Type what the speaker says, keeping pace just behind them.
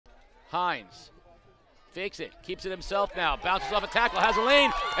Hynes fakes it, keeps it himself now, bounces off a tackle, has a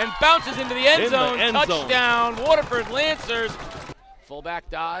lane, and bounces into the end zone. Touchdown, Waterford Lancers. Fullback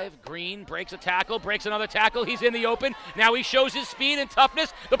dive, Green breaks a tackle, breaks another tackle, he's in the open. Now he shows his speed and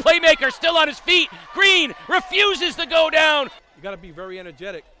toughness. The playmaker still on his feet. Green refuses to go down. You got to be very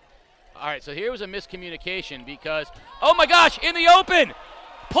energetic. All right, so here was a miscommunication because, oh my gosh, in the open,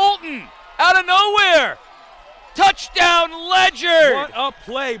 Poulton out of nowhere. Touchdown, Ledyard. What a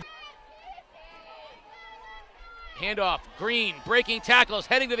play. Handoff, Green breaking tackles,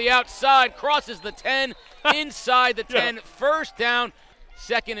 heading to the outside, crosses the 10, inside the 10, first down,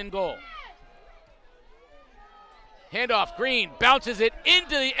 2nd and goal. Handoff, Green bounces it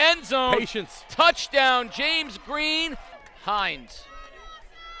into the end zone. Patience. Touchdown, James Green. Hynes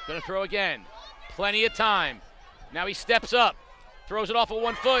gonna throw again. Plenty of time. Now he steps up, throws it off of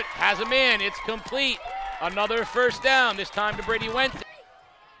 1 foot, has a man, it's complete. Another first down, this time to Brady Wentz.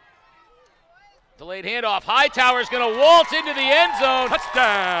 Delayed handoff. Hightower's going to waltz into the end zone.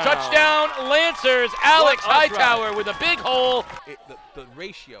 Touchdown. Touchdown, Lancers. Alex Hightower with a big hole. The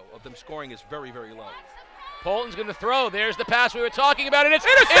ratio of them scoring is very, very low. Poulton's going to throw. There's the pass we were talking about, and it's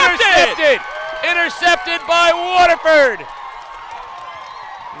intercepted. Intercepted by Waterford.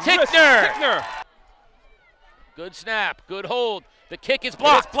 Tickner. Good snap. Good hold. The kick is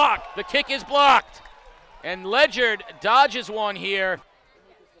blocked. It's blocked. The kick is blocked. And Ledyard dodges one here.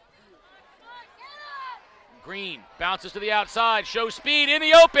 Green bounces to the outside, shows speed in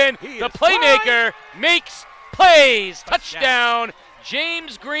the open. The playmaker makes plays. Touchdown,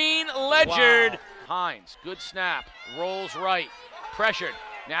 James Green, Ledyard. Wow. Hynes, good snap, rolls right, pressured.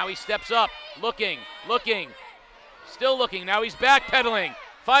 Now he steps up, looking, still looking. Now he's backpedaling.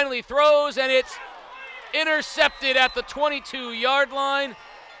 Finally throws, and it's intercepted at the 22-yard line.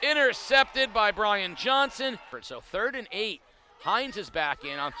 Intercepted by Brian Johnson. So 3rd and 8. Hynes is back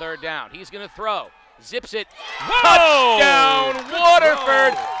in on 3rd down. He's going to throw. Zips it. Whoa! Touchdown,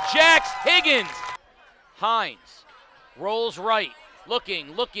 Waterford. Jax Higgins. Hynes rolls right.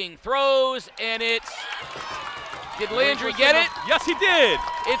 Looking, throws, and it's. Did Landry get it? Yes, he did.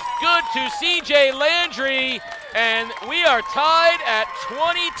 It's good to C.J. Landry, and we are tied at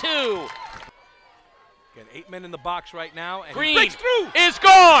 22. Got 8 men in the box right now, and Green he breaks through. Is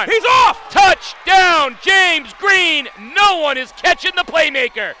gone. He's off. Touchdown, James Green. No one is catching the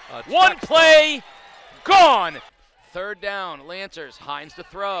playmaker. One play, gone. 3rd down, Lancers. Hynes to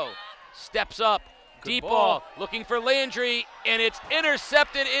throw. Steps up. Deep ball. Looking for Landry, and it's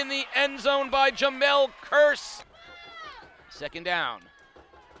intercepted in the end zone by Jamel Curse. 2nd down.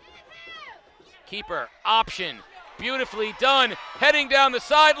 Keeper, option. Beautifully done. Heading down the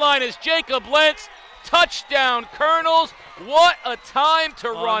sideline is Jacob Lentz. Touchdown, Colonels. What a time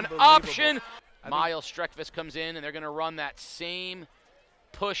to run option. Miles Streckfus comes in, and they're going to run that same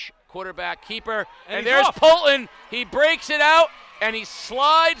push quarterback keeper. And there's Poulton. He breaks it out, and he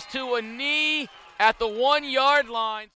slides to a knee at the 1-yard line.